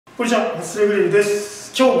こんにちは、マッスルグリルで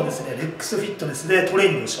す。今日もですね、レックスフィットネスでトレー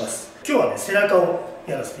ニングをします。今日はね、背中を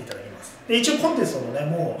やらせていただきます。で、一応コンテストのね、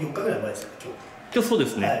もう4日ぐらい前ですから、今日そうで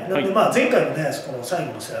すね。はい、なので、前回もね、この最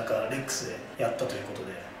後の背中、レックスでやったということ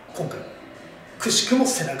で、今回、くしくも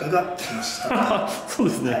背中が来ました。そう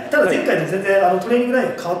ですね。はい、ただ前回と全然トレーニング内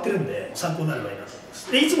容変わってるんで、参考になればいいなと思いま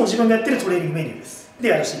す。で、いつも自分がやってるトレーニングメニューです。で、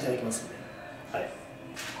やらせていただきますので。はい。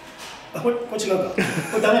あ、これ違うか。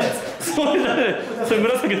これダメなんですか。それダメ。それ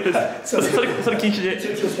紫です。それ禁止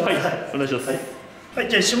で。はい、お願いします。はい、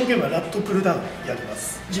じゃあ1種目目はラットプルダウンやりま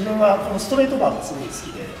す。自分はこのストレートバーがすごい好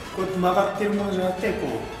きで、こうやって曲がってるものじゃなくて、こ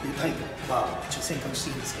ういうタイプのバーを一応選択して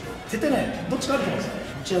るんですけど、絶対ね、どっちかあると思うんですよね。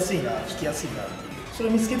持ちやすいな、引きやすいなっていう。それ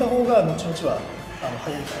を見つけた方が後々は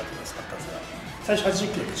速いからと思いますかったんですが、最初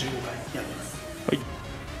80キロで15回やります。はい。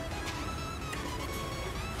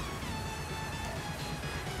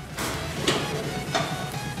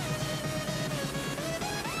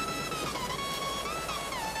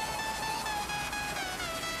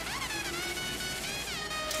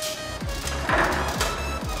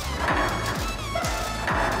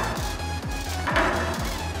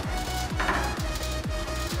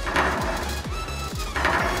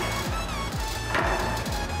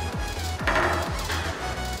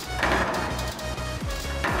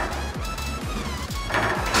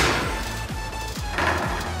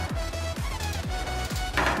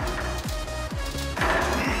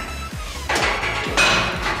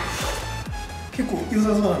結構良さ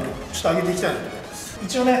そうなんで、ちょっと上げていきたいなと思います。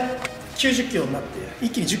一応ね、90キロになって、一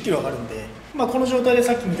気に10キロ上がるんで、この状態で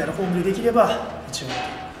さっきみたいなフォームでできれば、一応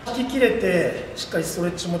引き切れて、しっかりストレ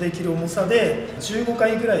ッチもできる重さで、15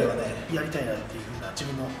回ぐらいはね、やりたいなっていうふうな自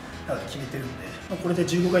分の中で決めてるんで、これで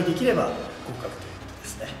15回できれば合格ということで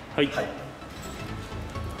すね。はい。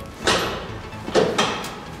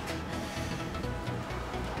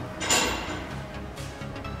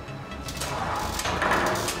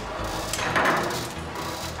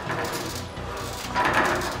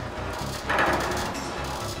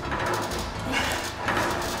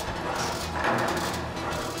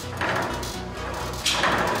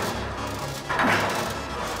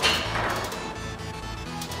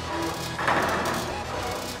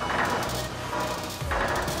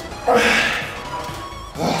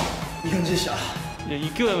いい感じでした。いや、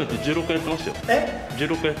勢いやめて16回やってましたよ。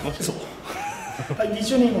16回やってましたよ。そう。はい、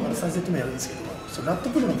一応ね、今から3セット目やるんですけども、ラット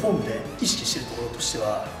プルのフォームで意識してるところとして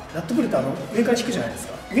は、ラットプルって上から引くじゃないです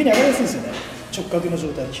か。上に上がりやすいんですよね。直角の状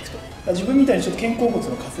態で引くと。自分みたいにちょっと肩甲骨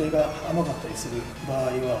の火星が甘かったりする場合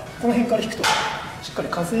は、この辺から引くと、しっかり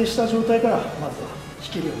火星した状態からまずは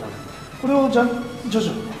引けるようになる。これを徐々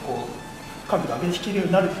にこう角度上げて引けるよう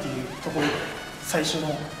になるっていうところで、最初の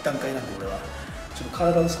段階なんで、俺はちょっと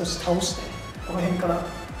体を少し倒して、この辺から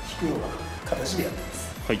引くような形でやってま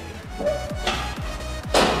す。はい。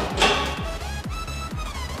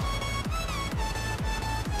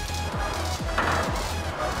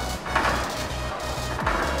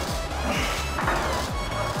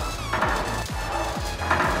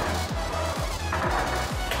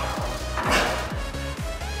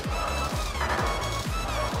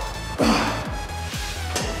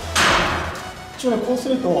一応ね、こうす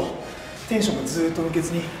るとテンションがずっと抜け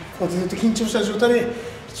ずに、こうずっと緊張した状態で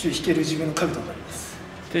一応引ける自分の角度になります。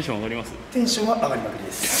テンション上がります？テンションは上がりまくり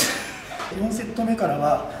です。4セット目から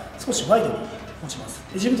は少しワイドに持ちます。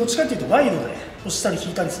で、自分どっちかっていうとワイドで押したり引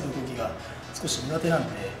いたりする動きが少し苦手なんで、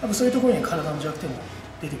多分そういうところに体の弱点も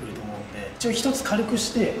出てくると思うんで、一応一つ軽く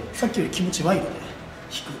してさっきより気持ちワイドで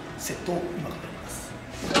引くセットを今からやります。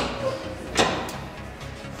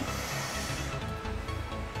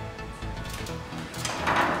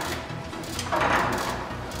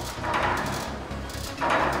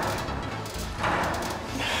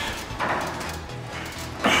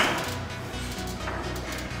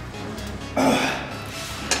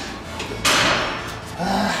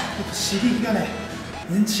刺激がね、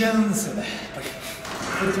全然違うんですよね。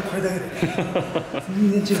これとこれだけでね、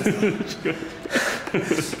全然違うんですよ。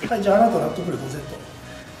はい、じゃああなたラットプル5セット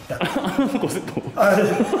やって。5セット。ラ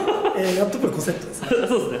ットプル5セットですね。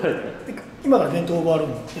そうですね。はい。で、今からベントオーバーロー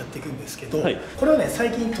ンやっていくんですけど、これはね、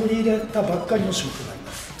最近取り入れたばっかりの種目になり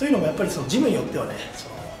ます。というのもやっぱりそのジムによってはね、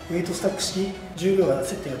ウェイトスタック式重量が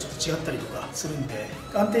設定がちょっと違ったりとかするんで、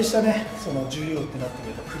安定したね、その重量ってなってく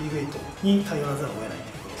るとフリーウェイトに頼らざるを得ないという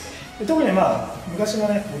ことで、特に昔の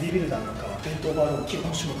ね、ボディビルダーなんかはベントオーバーローを基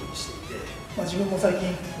本種目にしていて、自分も最近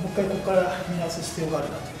もう一回ここから見直す必要がある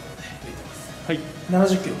なということで入れてます。はい、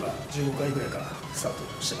70キロから15回ぐらいからスタート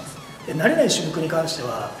してます。で、慣れない種目に関して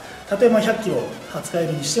は、例えば100キロ扱え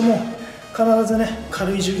るにしても、必ずね、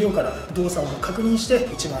軽い重量から動作を確認して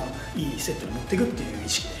一番いいセットに持っていくっていう意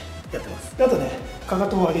識でやってます。であとね、かか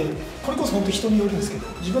とを上げる、これこそ本当人によるんですけど、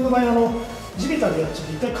自分の場合地べたでやっちゃっ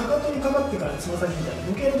て一回かかとにかかってからつま先みたいな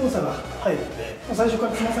余計な動作が入るので、最初か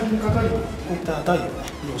らつま先にかかるようにこういった台をね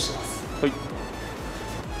利用してます。はい。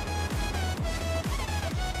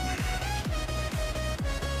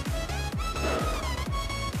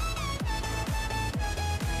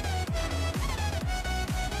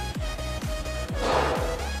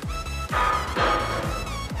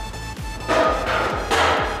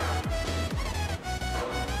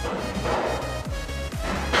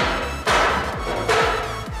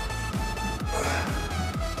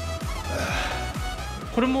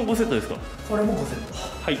これも5セットですか？これも5セット。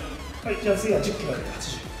はい。はい、じゃあ次は10キロで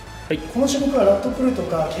80。はい。この種目はラットプルと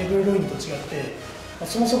かケーブルロインと違って、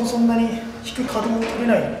そもそもそんなに引く可動を取れ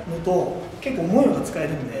ないのと、結構重いのが使え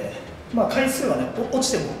るんで、回数はね、落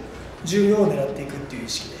ちても重量を狙っていくっていう意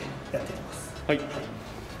識でやっていきます。はい。はい。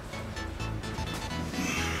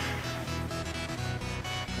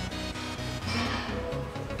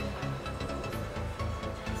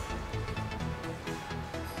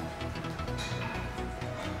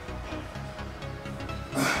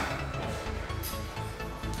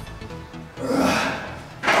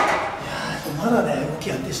まだね、動き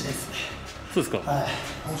安定しないですね。そうですか。は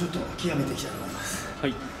い。もうちょっと極めていきたいと思います。は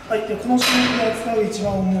い。はい。で、この種目で扱う一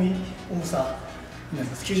番重さになり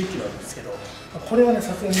ます。90キロあるんですけど、これはね、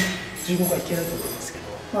さすがに15回いけないと思うんですけ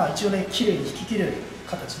ど、一応ね、綺麗に引き切れる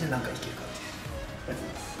形で何回いけるかっていうやつ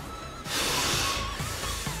です。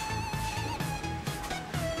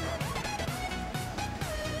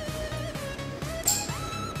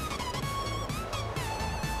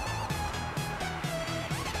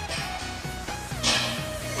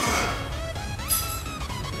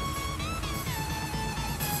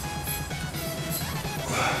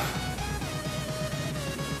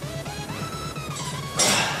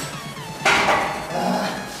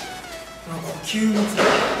呼吸のつらい。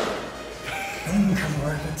なんかもう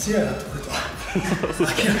チラが取るとは明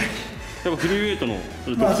らかに。やっぱフリーウェイトの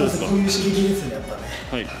特徴ですか？こういう刺激ですね、やっぱね。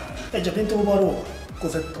はい。じゃあベントオーバーロー5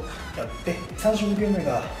セットやって、3種目目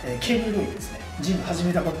が、ケーブルロインですね。ジム始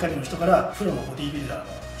めたばっかりの人からプロのボディービルダー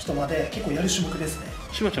の人まで結構やる種目ですね。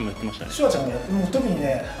シュワちゃんもやってましたね。シュワちゃんもやって、もう特に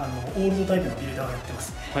ね、オールドタイプのビルダーがやってま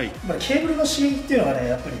すね。はい。やっぱりケーブルの刺激っていうのがね、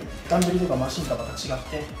やっぱりダンベルとかマシンとはまた違っ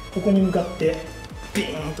て、ここに向かってビ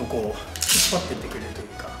ーンとこう引っ張ってってくれるという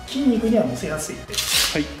か、筋肉には乗せやすいって。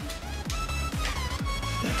はい。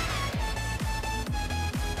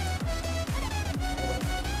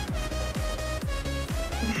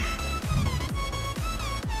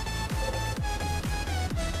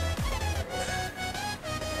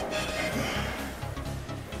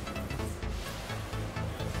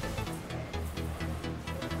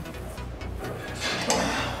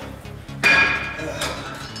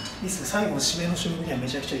いいですね、最後の締めの種目にはめ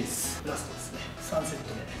ちゃくちゃいいです。ラストですね、3セッ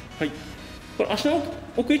トで。はい。これ足の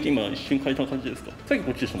奥位置今一瞬変えた感じですか？さっき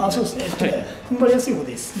こっちでしたもんね。そうですね。踏ん張りやすい方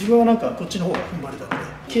でいいです。自分はなんかこっちの方が踏ん張れたので、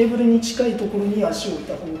ケーブルに近いところに足を置い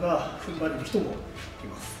た方が踏ん張れる人もい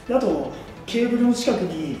ます。であとケーブルの近く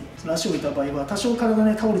に足を置いた場合は多少体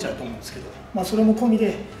ね倒れちゃうと思うんですけど、それも込み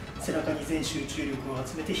で背中に全集中力を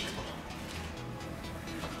集めて引くと。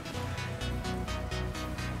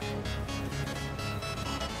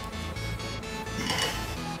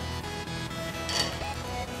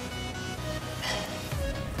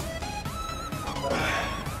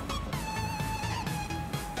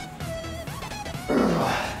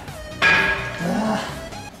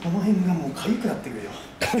この辺がもう痒くなってくるよ。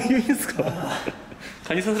痒いですか？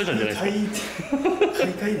蚊に刺されたんじゃないですか？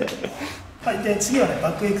かゆいだよ。はい、で次はね、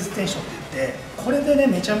バックエクステンションって言って、これでね、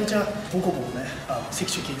めちゃめちゃボコボコね、脊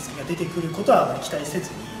柱起立が出てくることはあまり期待せず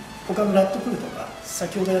に、他のラットプルとか、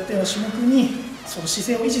先ほどやったような種目に、その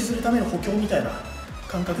姿勢を維持するための補強みたいな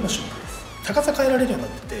感覚の種目です。高さ変えられるように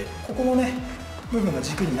なってて、ここのね、部分が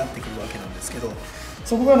軸になってくるわけなんですけど、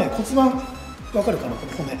そこがね、骨盤、わかるかな、こ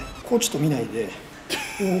の骨。こうちょっと見ないで、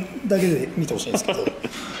だけで見てほしいんですけど、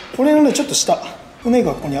これのね、ちょっと下、骨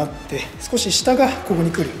がここにあって、少し下がここ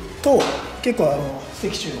に来ると、結構脊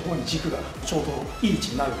柱の方に軸がちょうどいい位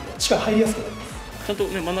置になるので、力入りやすくなります。ちゃんと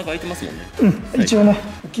ね、真ん中空いてますもんね。一応ね、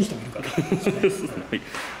大きい人もいるから。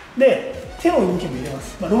で、手の動きも入れま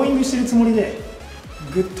す。ローイングしてるつもりで、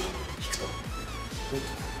ぐっと引くと、こ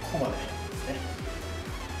こまでですね。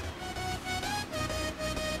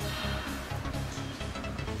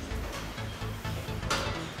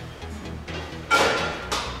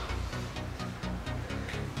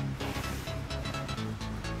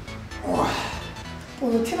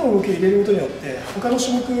手の動きを入れることによって他の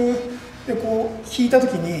種目でこう引いた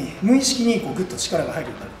時に無意識にこうグッと力が入る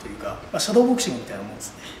ようになるというか、シャドーボクシングみたいなもんで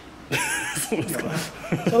すね。そうですか。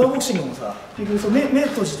サドボクシングもさ、結局目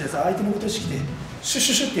閉じてさ、相手のこと意識してシュッ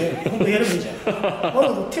シュッシュッって本当やればいいじゃん。わ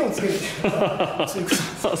ざと手をつけるっていうか、そういうこ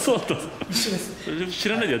と。あ、そうだったんですか。一緒です。知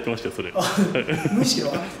らないでやってましたよ、それ。無意識で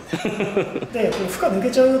分かってて。で、これ負荷抜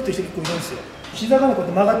けちゃうよっていう人結構いるんですよ。膝がね、こうやっ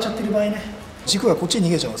て曲がっちゃってる場合ね、軸がこっちに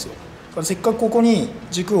逃げちゃうんですよ。だからせっかくここに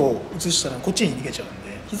軸を移したらこっちに逃げちゃうん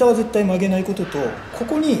で、膝は絶対曲げないことと、こ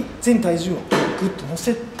こに全体重をグッと乗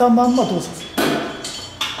せたまんま動作する。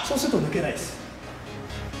そうすると抜けないです。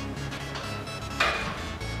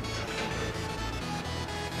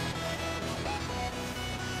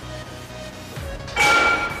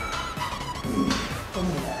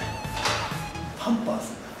パンパー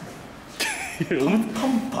ス。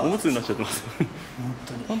おむつになっちゃってます。本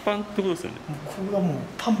当に。パンパンってことですよね。これはもう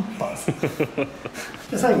パンパース。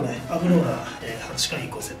で最後ね、アブローラー8回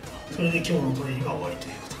5セット。それで今日のトレーニングが終わりと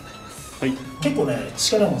いうことになります。はい。結構ね、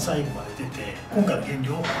力も最後まで出て、今回の減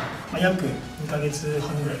量、約2ヶ月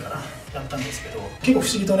半ぐらいかな、やったんですけど、結構不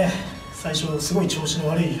思議とね、最初すごい調子の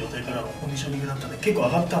悪い状態からのコンディショニングだったんで、結構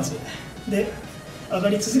上がったんですよね。で、上が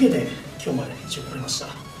り続けて今日まで一応来れました。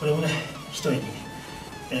これをね、一重に、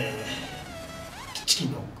チキ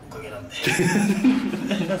ンのおかげなんで。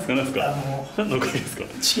なんすか、なんすか。何のおかげですか。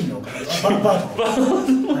チキンのおかげ。バード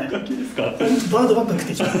のおかげですか。バードばっか食っ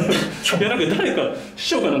てきたんで。いや、なんか誰か師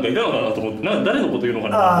匠かなんかいたのかなと思って、誰のこと言うのか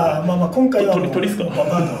な。ああ、まあ今回は鳥ですか。バ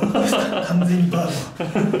ード、完全にバード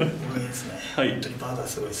のおかげですね。はい。本当にバードは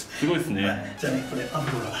すごいですね。すごいですね。じゃあね、これア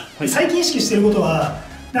ブローラー。最近意識していることは、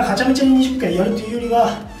なんかはちゃめちゃに20回やるというより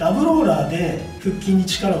は、アブローラーで腹筋に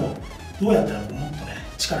力をどうやったらもっとね、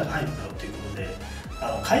力が入るんだろうということで、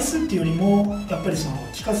回数っていうよりもやっぱりその効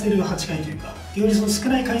かせる8回というか、よりその少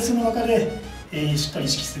ない回数の中で、しっかり意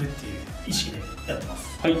識するっていう意識でやってます。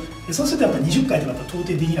はい。でそうするとやっぱ20回とかだと到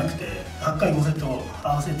底できなくて、8回5セットを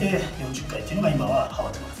合わせて40回っていうのが今はハマ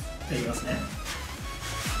ってます。じゃあいきますね。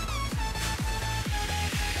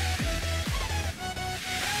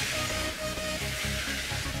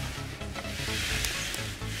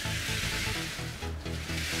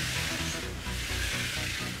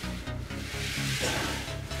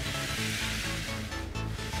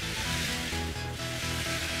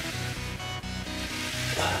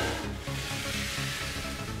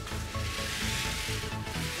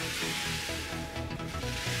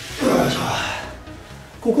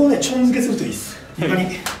ここをね、ちょん付けするといいです。床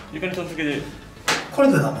にちょん付けで。こ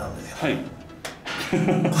れでダメなんで。はい。こ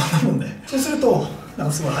んなもんで。そうすると、なん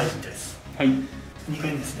かすごい入るみたいです。はい。2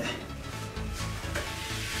回目ですね。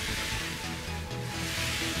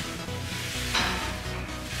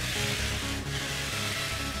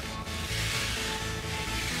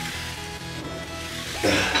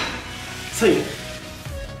最後。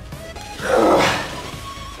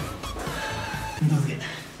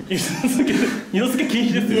二度漬け禁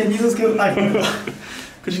止ですよ。いや、二度漬けはない。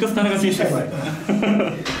串カツ田中禁止です。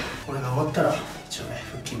これが終わったら、一応ね、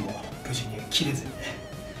腹筋も無事に切れずにね、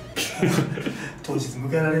当日迎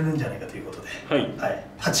えられるんじゃないかということで、はい、はい、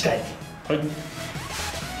8回。はい。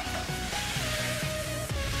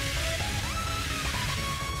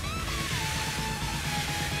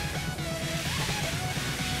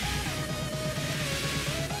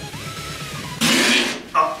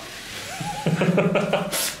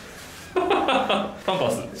パンパ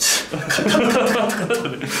ース。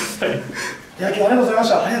はい。いや、今日はありがとうございまし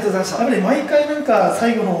た。ありがとうございました。やっぱり毎回なんか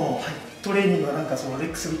最後のトレーニングはなんかそのレ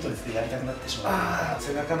ックスフィットネスでやりたくなってしまう。ああ、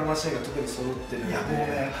背中のマシンが特に揃ってる。いや、もう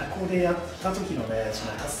ね、ここでやった時のね、そ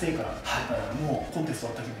の達成感、もうコンテス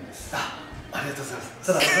ト終わった気分です。ありがとうございます。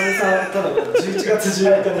ただ、11月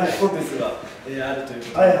14日にコンテストがあるという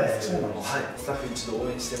ことなんですけども、スタッフ一度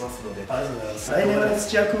応援してますので。ありがとうございます。来年は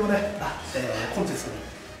土屋君をね、コンテストに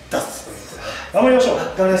出すということで、頑張りましょう。頑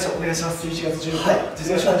張りましょう。お願いします。11月14日、よ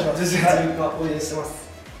ろしくお願いします。11月14日応援してます。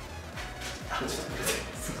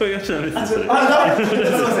すごいやっちゃダメです。あ、ダメ。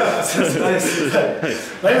すみません。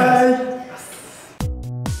バイバイ。